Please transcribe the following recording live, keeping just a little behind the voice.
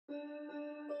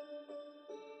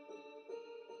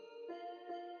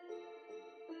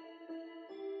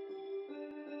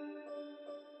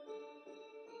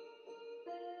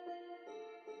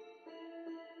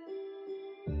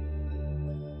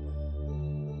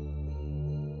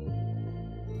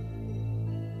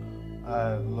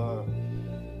look,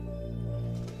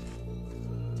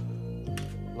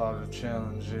 a lot of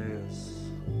challenges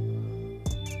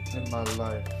in my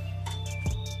life.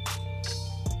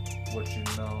 What you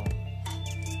know,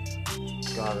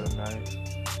 got a knife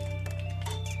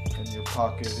in your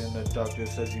pocket in the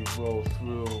darkness as you roll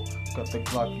through. Got the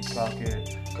Glock, you cock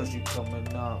it, cause you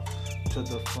coming up to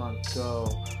the front door.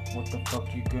 What the fuck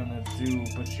you gonna do?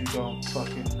 But you don't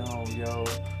fucking know, yo.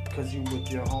 Cause you with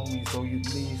your homies, or you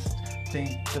at least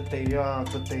think that they are,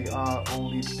 but they are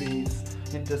only beasts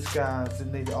in disguise,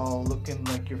 and they all looking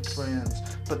like your friends,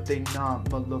 but they not,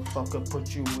 motherfucker,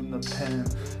 put you in the pen.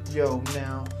 Yo,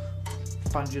 now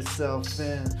find yourself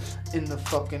in the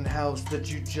fucking house that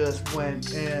you just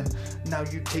went in. Now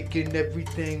you taking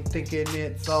everything, thinking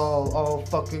it's all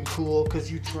fucking cool, cause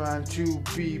you trying to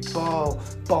be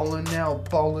balling out,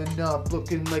 balling up,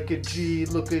 looking like a G,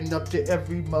 looking up to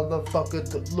every motherfucker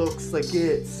that looks like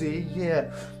it. See,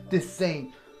 yeah, this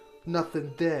ain't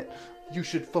nothing that you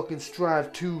should fucking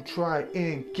strive to try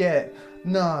and get.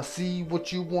 Nah, see,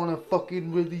 what you wanna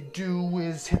fucking really do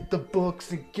is hit the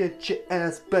books and get your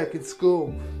ass back in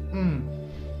school.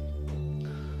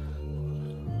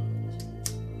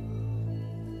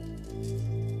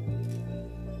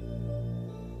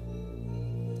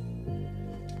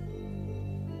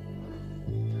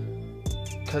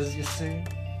 Cause you see,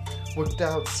 worked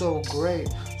out so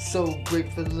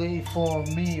gratefully for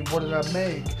me. What did I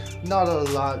make? Not a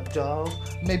lot, dog,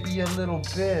 maybe a little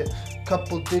bit,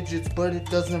 couple digits, but it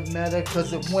doesn't matter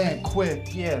cause it went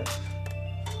quick. Yeah,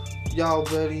 y'all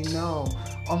already know,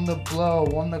 on the blow,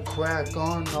 on the crack,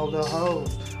 on all the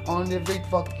hoes, on every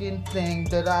fucking thing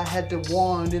that I had to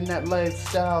want in that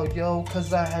lifestyle, yo,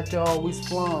 cause I had to always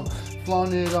flaunt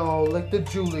it all, like the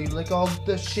Julie, like all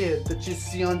the shit that you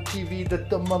see on TV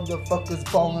that the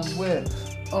motherfuckers ballin' with.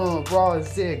 Raw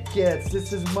as it gets,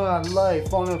 this is my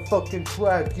life on a fucking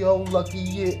track, yo,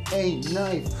 lucky it ain't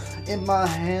knife in my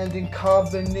hand and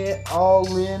carving it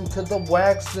all into the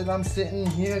wax that I'm sitting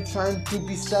here trying to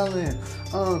be selling.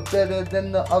 Better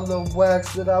than the other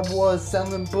wax that I was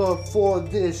selling before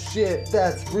this shit.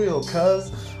 That's real,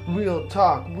 cuz real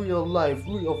talk, real life,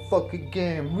 real fucking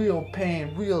game, real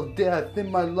pain, real death in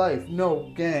my life,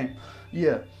 no game.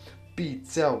 Yeah,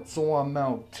 beats out, so I'm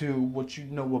out too. What you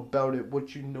know about it,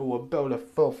 what you know about a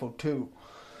fofo too.